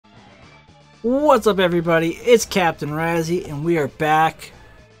What's up, everybody? It's Captain Razhe, and we are back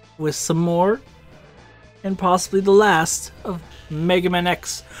with some more, and possibly the last, of Mega Man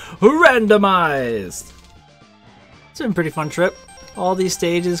X Randomized. It's been a pretty fun trip. All these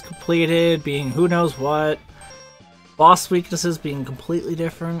stages completed, being who knows what. Boss weaknesses being completely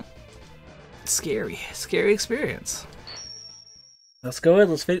different. Scary experience. Let's go ahead,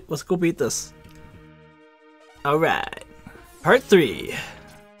 let's go beat this. Alright. Part 3.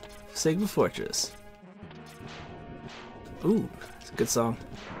 Sigma Fortress. Ooh, it's a good song.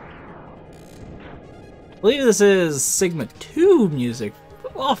 I believe this is Sigma 2 music.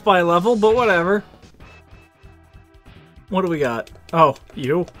 Off by a level, but whatever. What do we got? Oh,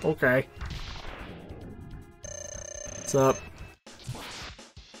 you? Okay. What's up?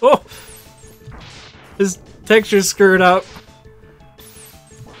 Oh! His texture's screwed up.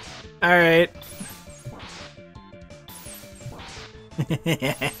 Alright.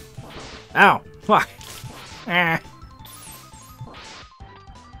 Ow! Fuck! Ah.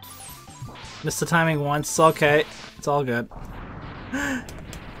 Missed the timing once. It's okay. It's all good.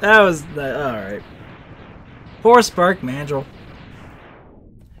 That was alright. Poor Spark Mandrill.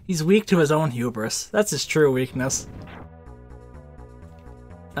 He's weak to his own hubris. That's his true weakness.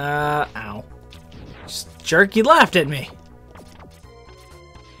 Ow. Just jerk, you laughed at me!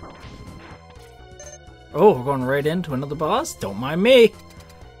 Oh, we're going right into another boss? Don't mind me!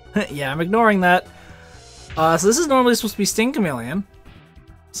 Yeah, I'm ignoring that. So this is normally supposed to be Sting Chameleon.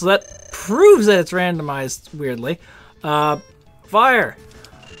 So that proves that it's randomized, weirdly. Fire!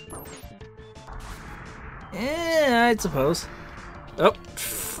 Yeah, I suppose. Oh.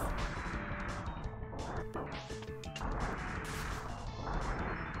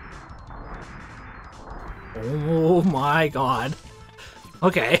 Oh my god.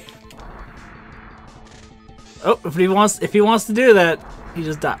 Okay. Oh, if he wants to do that, he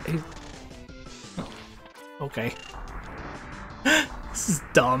just died. Oh. Okay. This is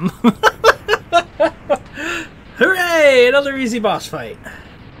dumb. Hooray! Another easy boss fight.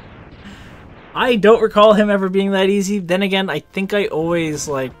 I don't recall him ever being that easy. Then again, I think I always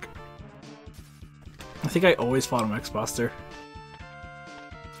fought him X-Buster.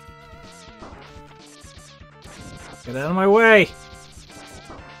 Get out of my way!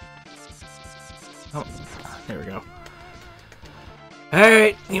 Oh, there we go.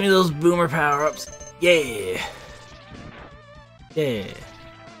 Alright, give me those boomer power-ups. Yeah! Yeah!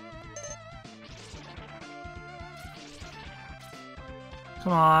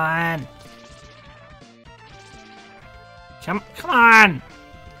 Come on! Come on!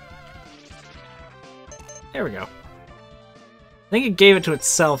 There we go. I think it gave it to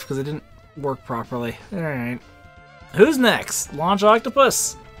itself because it didn't work properly. Alright. Who's next? Launch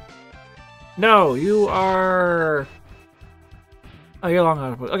Octopus? No, you are... Oh, you're Long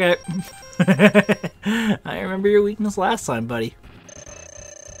Octopus. Okay. I remember your weakness last time, buddy.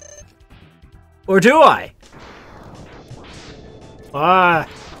 Or do I? Ah.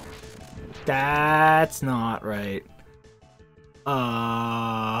 That's not right. Oh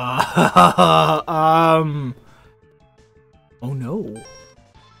no.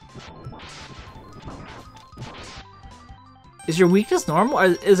 Is your weakness normal?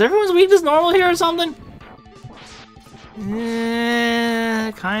 Is everyone's weakness normal here or something?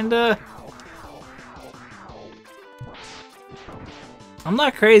 Kinda. I'm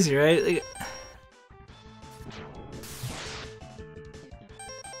not crazy, right? Like,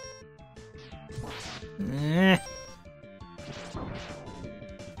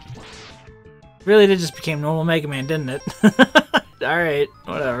 really did just became normal Mega Man, didn't it? Alright,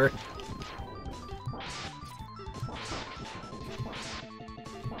 whatever.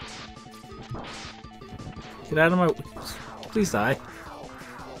 Get out of my... Please die.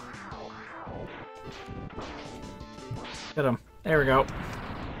 Get him. There we go.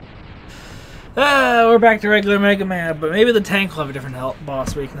 We're back to regular Mega Man, but maybe the tank will have a different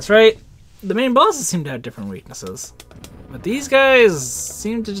boss weakness, right? The main bosses seem to have different weaknesses. But these guys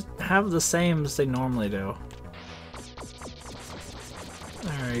seem to just have the same as they normally do.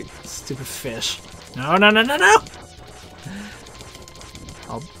 Alright, stupid fish. No, no, no, no, no!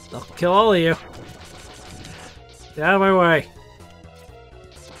 I'll kill all of you. Get out of my way.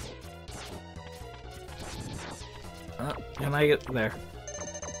 Oh, can I get there?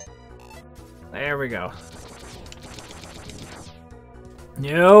 There we go.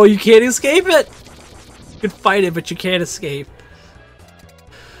 No, you can't escape it! You can fight it, but you can't escape.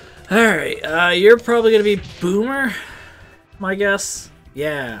 Alright, you're probably gonna be Boomer, my guess.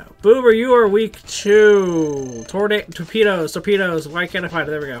 Yeah, Boomer, you are weak too. Torpedoes. Why can't I fight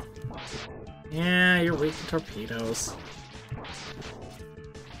it? There we go. Yeah, you're weak to torpedoes.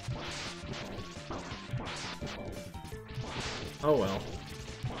 Oh well.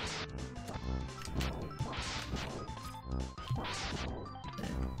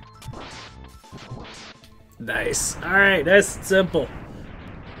 Nice. Alright, nice and simple.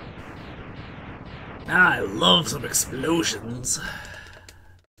 I love some explosions.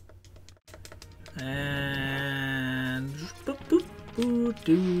 And boop, boop, boo,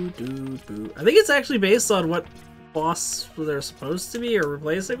 doo, doo, boo. I think it's actually based on what boss they're supposed to be or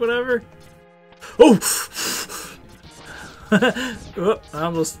replacing, whatever. Oh! Oh, I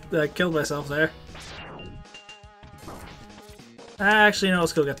almost killed myself there. Actually, no,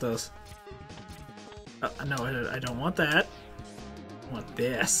 let's go get those. No, I don't want that. I want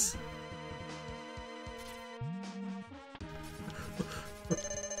this.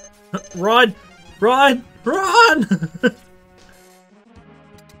 Run! Run! Run!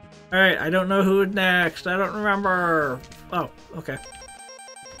 Alright, I don't know who next. I don't remember. Oh, okay.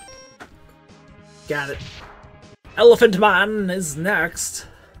 Got it. Elephant Man is next.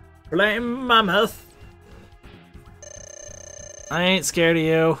 Flame Mammoth. I ain't scared of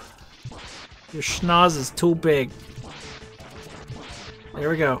you. Your schnoz is too big. There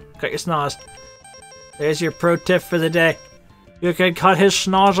we go. Cut your schnoz. There's your pro tip for the day. You can cut his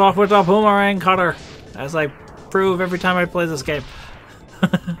schnoz off with a boomerang cutter. As I prove every time I play this game.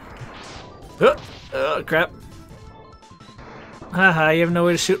 Oh, crap. Haha, you have no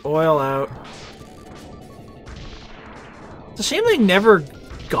way to shoot oil out. It's a shame they never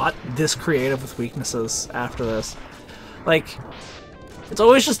got this creative with weaknesses after this. Like, it's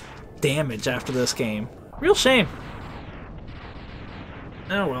always just damage after this game. Real shame.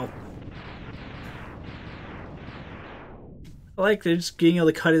 Oh well. I like they're just being able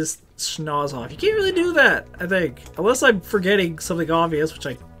to cut his schnoz off. You can't really do that, I think. Unless I'm forgetting something obvious, which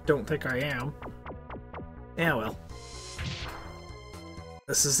I don't think I am. Yeah, well.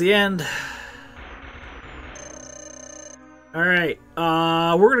 This is the end. Alright,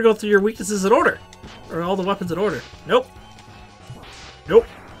 we're gonna go through your weaknesses in order. Or all the weapons in order. Nope. Nope.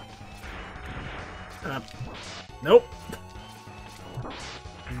 Nope.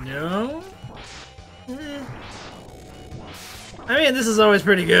 No. I mean, this is always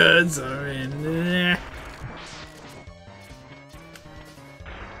pretty good, so I mean,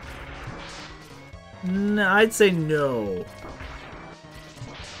 no, I'd say no.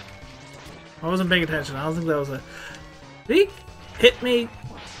 I wasn't paying attention. I don't think that was a. Did he hit me?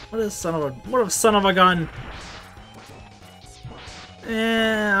 What a son of a gun!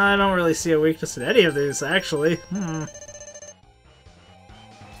 I don't really see a weakness in any of these, actually.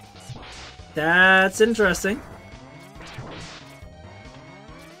 That's interesting.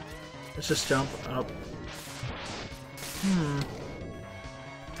 Let's just jump up.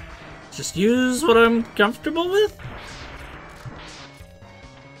 Just use what I'm comfortable with?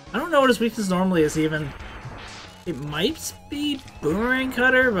 I don't know what his weakness normally is even. It might be Boomerang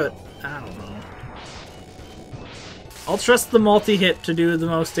Cutter, but I don't know. I'll trust the multi-hit to do the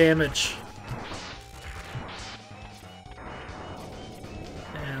most damage.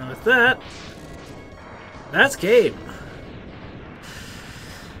 And with that, that's game.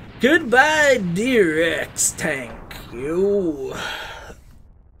 Goodbye, dear X-Tank. You.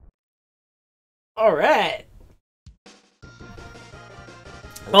 Alright.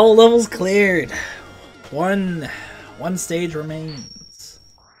 All levels cleared. One stage remains.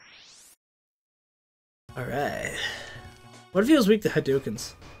 Alright. What if he was weak to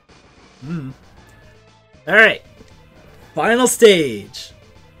Hadoukens? Alright. Final stage.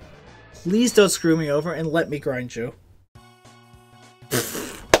 Please don't screw me over and let me grind you.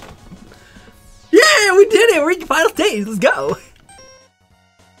 Yeah, we did it! We're in the final stage! Let's go!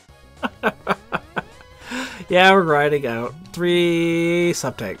 Yeah, we're grinding out 3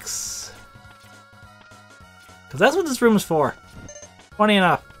 subtanks. Because that's what this room is for. Funny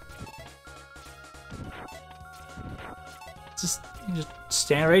enough. You just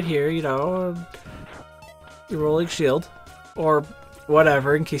stand right here, you know, your rolling shield. Or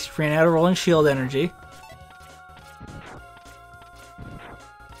whatever, in case you ran out of rolling shield energy.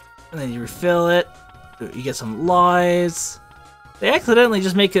 And then you refill it. You get some lives. They accidentally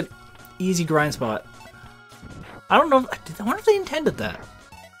just make it easy grind spot. I don't know. I wonder if they intended that.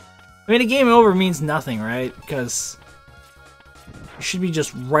 I mean, a game over means nothing, right? Because you should be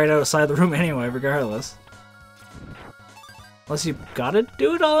just right outside the room anyway, regardless. Unless you gotta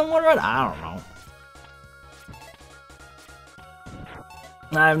do it all in one run? I don't know.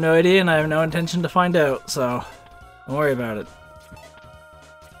 I have no idea, and I have no intention to find out, so don't worry about it.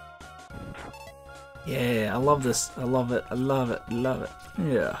 Yeah, I love this. I love it. I love it. I love it.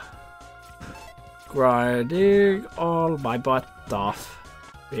 Yeah. Grinding all my butt off.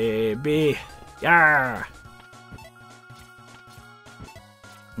 Baby. Yeah.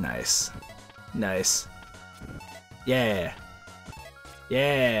 Nice. Nice. Yeah.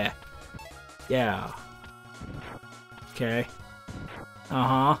 Yeah. Yeah. Okay.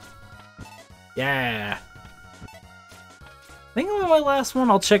 Uh-huh. Yeah. I think I'm on my last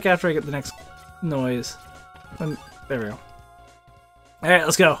one. I'll check after I get the next noise. There we go. Alright,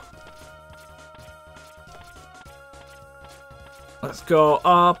 let's go. Let's go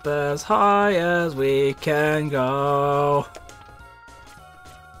up as high as we can go.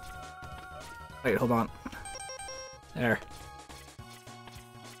 Wait, hold on. There.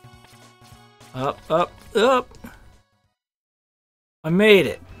 Up, up, up. I made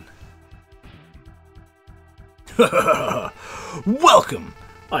it. Welcome!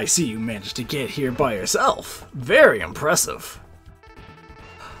 I see you managed to get here by yourself. Very impressive.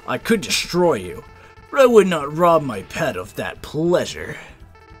 I could destroy you, but I would not rob my pet of that pleasure.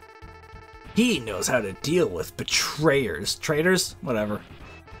 He knows how to deal with betrayers. Traitors? Whatever.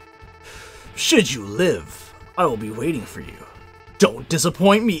 Should you live, I will be waiting for you. Don't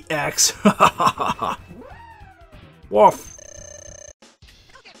disappoint me, X. Woof.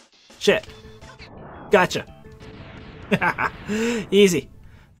 Shit. Gotcha. Easy.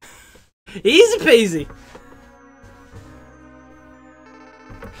 Easy peasy.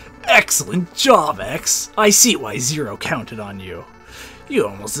 Excellent job, X. I see why Zero counted on you. You're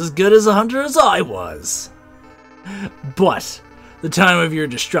almost as good as a hunter as I was. But the time of your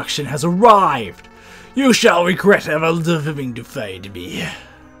destruction has arrived. You shall regret ever having defied me.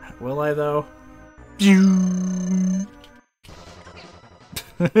 Will I, though?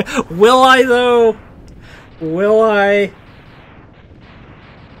 Will I, though? Will I?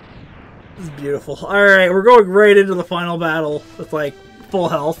 This is beautiful. Alright, we're going right into the final battle with, like, full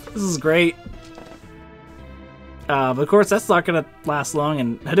health. This is great. But of course, that's not gonna last long,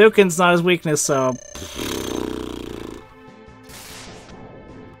 and Hadouken's not his weakness, so...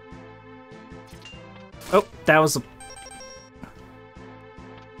 Oh, that was a...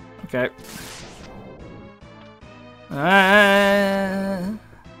 Okay.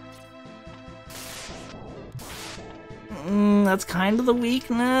 That's kind of the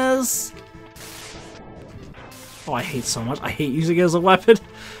weakness. Oh, I hate so much. I hate using it as a weapon.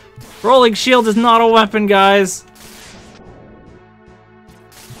 Rolling shield is not a weapon, guys.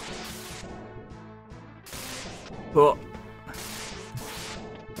 Oh.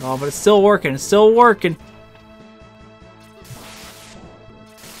 Oh, but it's still working. It's still working.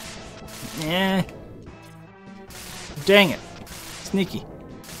 Yeah. Dang it. Sneaky.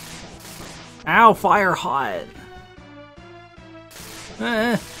 Ow, fire hot.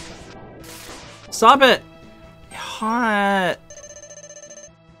 Stop it. Hot.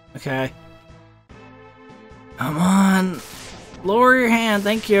 Okay. Come on. Lower your hand,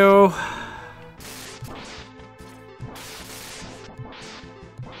 thank you.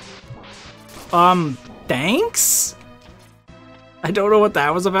 Thanks? I don't know what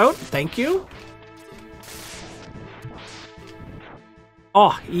that was about. Thank you?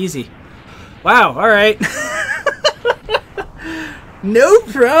 Oh, easy. Wow, alright. No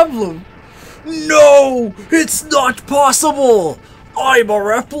problem. No! It's not possible! I'm a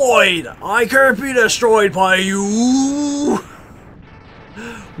Reploid! I can't be destroyed by you!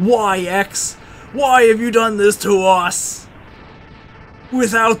 Why, X? Why have you done this to us?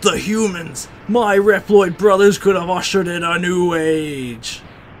 Without the humans, my Reploid brothers could have ushered in a new age.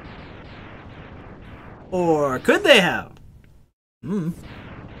 Or could they have? Man,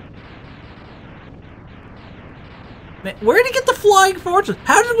 where did he get the flying fortress?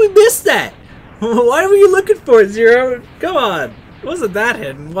 How did we miss that? Why were you looking for it, Zero? Come on. It wasn't that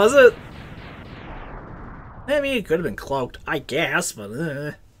hidden, was it? I mean, it could have been cloaked, I guess,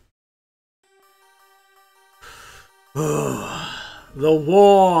 but... The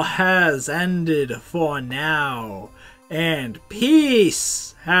war has ended for now, and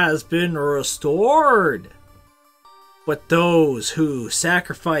peace has been restored. But those who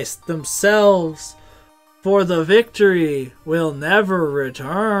sacrificed themselves for the victory will never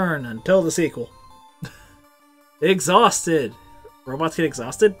return until the sequel. Exhausted. Robots get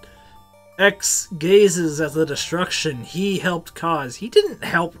exhausted? X gazes at the destruction he helped cause. He didn't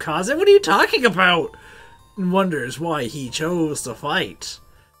help cause it. What are you talking about? And wonders why he chose to fight.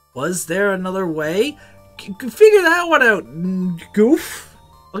 Was there another way? Figure that one out, goof.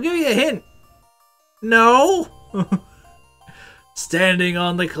 I'll give you a hint. No. Standing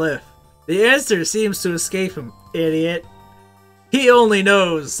on the cliff. The answer seems to escape him, idiot. He only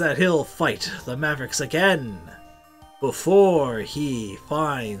knows that he'll fight the Mavericks again before he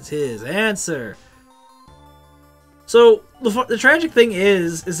finds his answer. So the tragic thing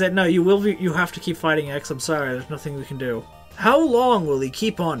is that no, you have to keep fighting X. I'm sorry, there's nothing we can do. How long will he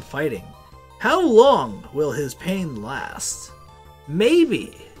keep on fighting? How long will his pain last?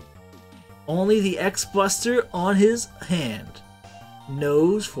 Maybe. Only the X-Buster on his hand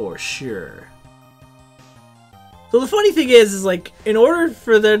knows for sure. So the funny thing is like, in order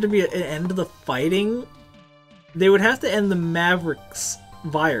for there to be an end to the fighting, they would have to end the Mavericks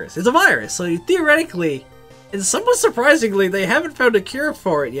virus. It's a virus, so theoretically, and somewhat surprisingly, they haven't found a cure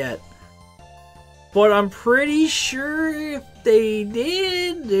for it yet. But I'm pretty sure if they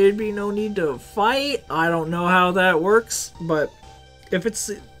did, there'd be no need to fight. I don't know how that works, but if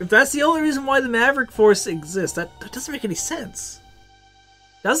that's the only reason why the Maverick Force exists, that doesn't make any sense.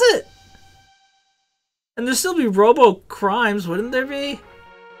 Does it? And there'd still be robo-crimes, wouldn't there be?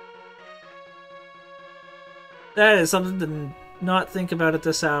 That is something to not think about at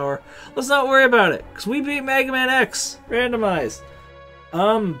this hour. Let's not worry about it, because we beat Mega Man X randomized.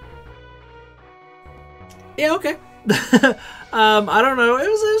 Yeah, okay. I don't know. It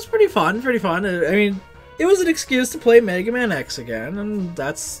was pretty fun. I mean, it was an excuse to play Mega Man X again, and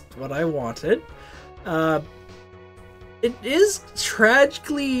that's what I wanted. It is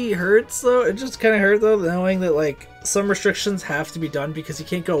tragically hurts though. It just kind of hurt though, knowing that like some restrictions have to be done because you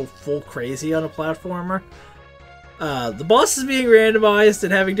can't go full crazy on a platformer. The bosses being randomized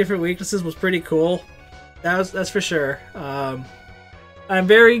and having different weaknesses was pretty cool. That's for sure. I'm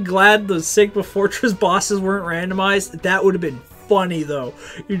very glad the Sigma Fortress bosses weren't randomized. That would have been funny though.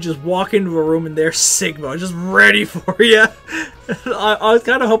 You just walk into a room and there's Sigma just ready for you. I was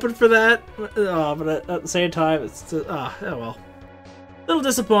kind of hoping for that, but at the same time, it's just, oh well. A little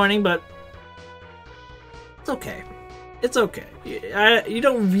disappointing, but it's okay. It's okay. You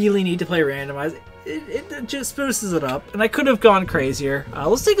don't really need to play randomized. It just booses it up, and I could have gone crazier.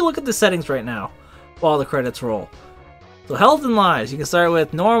 Let's take a look at the settings right now while the credits roll. So health and lives, you can start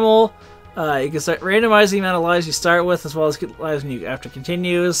with normal. You can start randomizing the amount of lives you start with, as well as lives when you after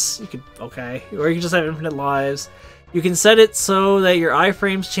continues. You could or you can just have infinite lives. You can set it so that your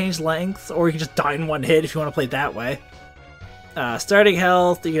iframes change length, or you can just die in one hit if you want to play that way. Starting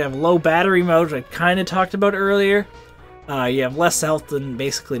health, you can have low battery mode, which I kind of talked about earlier. You have less health than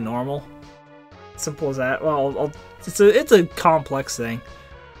basically normal. Simple as that. Well, it's a complex thing.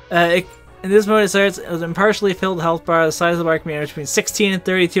 In this mode, it starts with an impartially filled health bar. The size of the bar can be between 16 and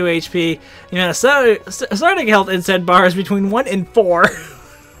 32 HP. The amount of starting health in said bar is between 1 and 4.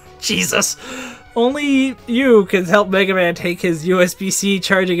 Jesus. Only you can help Mega Man take his USB-C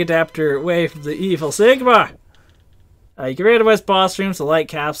charging adapter away from the evil Sigma. You can randomize boss rooms, the light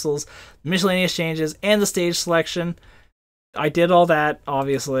capsules, miscellaneous changes, and the stage selection. I did all that,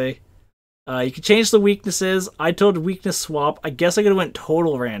 obviously. You can change the weaknesses. I told weakness swap. I guess I could have went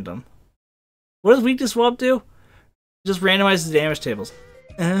total random. What does weakness swap do? Just randomize the damage tables.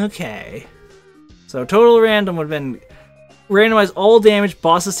 Okay. So total random would have been randomize all damage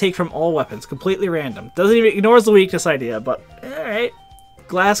bosses take from all weapons. Completely random. Doesn't even ignores the weakness idea, but alright.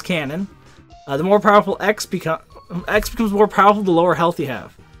 Glass cannon. The more powerful X becomes more powerful the lower health you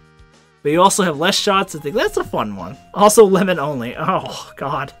have. But you also have less shots. I think that's a fun one. Also lemon only. Oh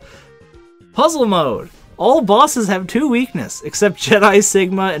god. Puzzle mode. All bosses have 2 weakness, except Jedi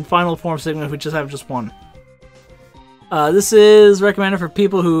Sigma and Final Form Sigma, who just have just 1. This is recommended for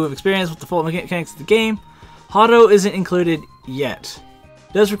people who have experience with the full mechanics of the game. Auto isn't included yet.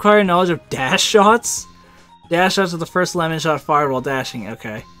 It does require knowledge of dash shots. Dash shots are the first lemon shot fired while dashing.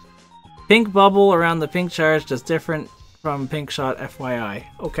 Okay. Pink bubble around the pink charge does different from pink shot, FYI.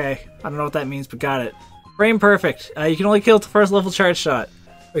 Okay. I don't know what that means, but got it. Frame perfect. You can only kill with the first level charge shot.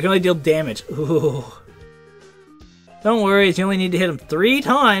 Or you can only deal damage. Ooh. Don't worry, you only need to hit them 3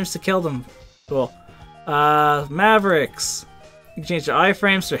 times to kill them. Cool. Mavericks. You can change your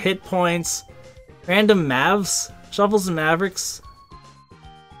iframes to hit points. Random Mavs. Shovels and Mavericks.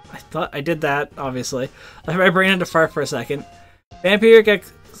 I thought I did that, obviously. My brain had to fart for a second. Vampiric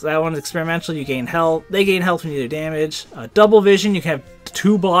X, that one's experimental. You gain health. They gain health when you do damage. Double vision. You can have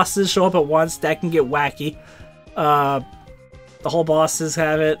 2 bosses show up at once. That can get wacky. The whole bosses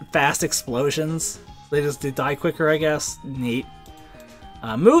have it. Fast explosions. They die quicker, I guess. Neat.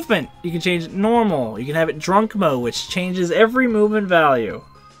 Movement. You can change it normal. You can have it drunk mode, which changes every movement value.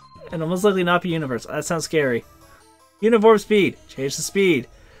 And it'll most likely not be universe. That sounds scary. Uniform speed. Change the speed.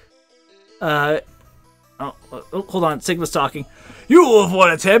 Hold on. Sigma's talking. You have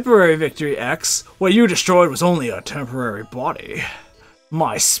won a temporary victory, X. What you destroyed was only a temporary body.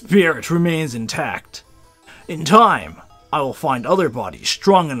 My spirit remains intact. In time, I will find other bodies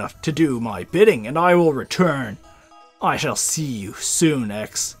strong enough to do my bidding, and I will return. I shall see you soon,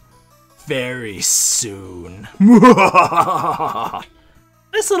 X. Very soon. Nice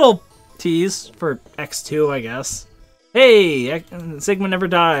little tease for X2, I guess. Hey, Sigma never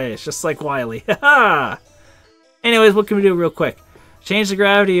dies, just like Wily. Haha! Anyways, what can we do real quick? Change the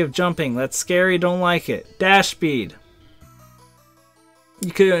gravity of jumping. That's scary, don't like it. Dash speed.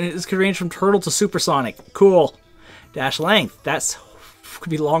 This could range from turtle to supersonic. Cool. Dash length. That's could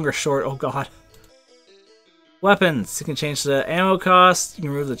be long or short. Oh god. Weapons. You can change the ammo cost. You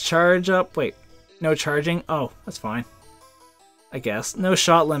can move the charge up. Wait. No charging? Oh, that's fine. I guess. No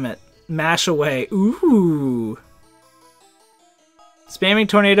shot limit. Mash away. Ooh. Spamming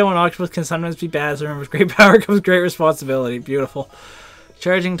tornado and octopus can sometimes be bad, so remember, with great power comes great responsibility. Beautiful.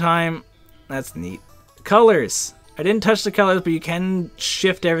 Charging time. That's neat. Colors. I didn't touch the colors, but you can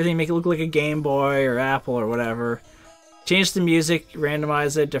shift everything, make it look like a Game Boy or Apple or whatever. Change the music,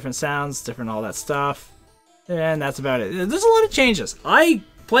 randomize it, different sounds, different all that stuff. And that's about it. There's a lot of changes. I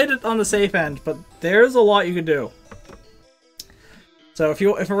played it on the safe end, but there's a lot you can do. So if a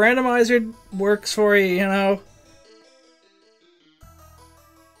randomizer works for you, you know,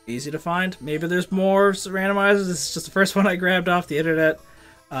 easy to find. Maybe there's more randomizers. This is just the first one I grabbed off the internet.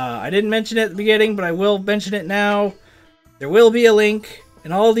 I didn't mention it at the beginning, but I will mention it now. There will be a link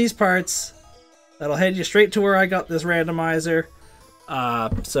in all of these parts that'll head you straight to where I got this randomizer.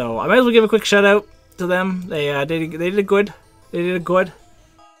 So I might as well give a quick shout out to them. They did good. They did good.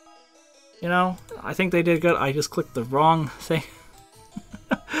 You know, I think they did good. I just clicked the wrong thing.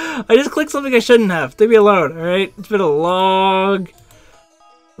 I just clicked something I shouldn't have. Leave me alone, alright? It's been a long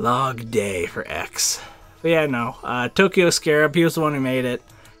day for X. But yeah, no. Tokyo Scarab, he was the one who made it.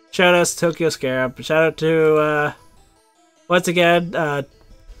 Shout out to Tokyo Scarab. Shout out to, once again,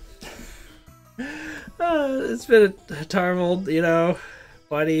 it's been a Tarvold, you know,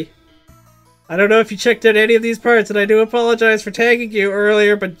 buddy. I don't know if you checked out any of these parts, and I do apologize for tagging you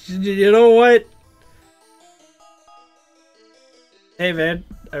earlier, but you know what? Hey man,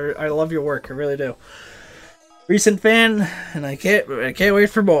 I love your work, I really do. Recent fan, and I can't wait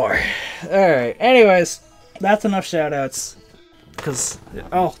for more. Alright, anyways, that's enough shoutouts. Because,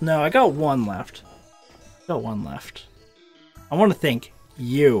 oh no, I got one left. I want to thank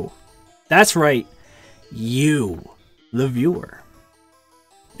you. That's right, you, the viewer.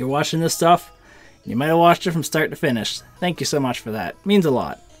 You're watching this stuff, you might have watched it from start to finish. Thank you so much for that. It means a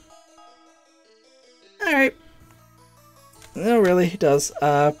lot. Alright. No, really, it does.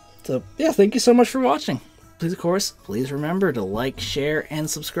 So, yeah, thank you so much for watching. Please, of course, please remember to like, share, and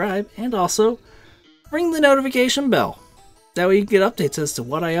subscribe, and also ring the notification bell. That way you get updates as to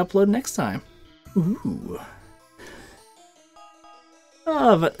what I upload next time. Ooh.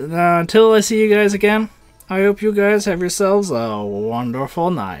 But until I see you guys again, I hope you guys have yourselves a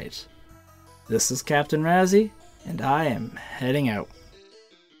wonderful night. This is Captain Razhe, and I am heading out.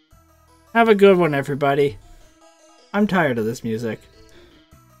 Have a good one, everybody. I'm tired of this music.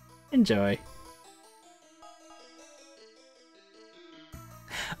 Enjoy.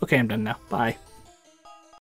 Okay, I'm done now. Bye.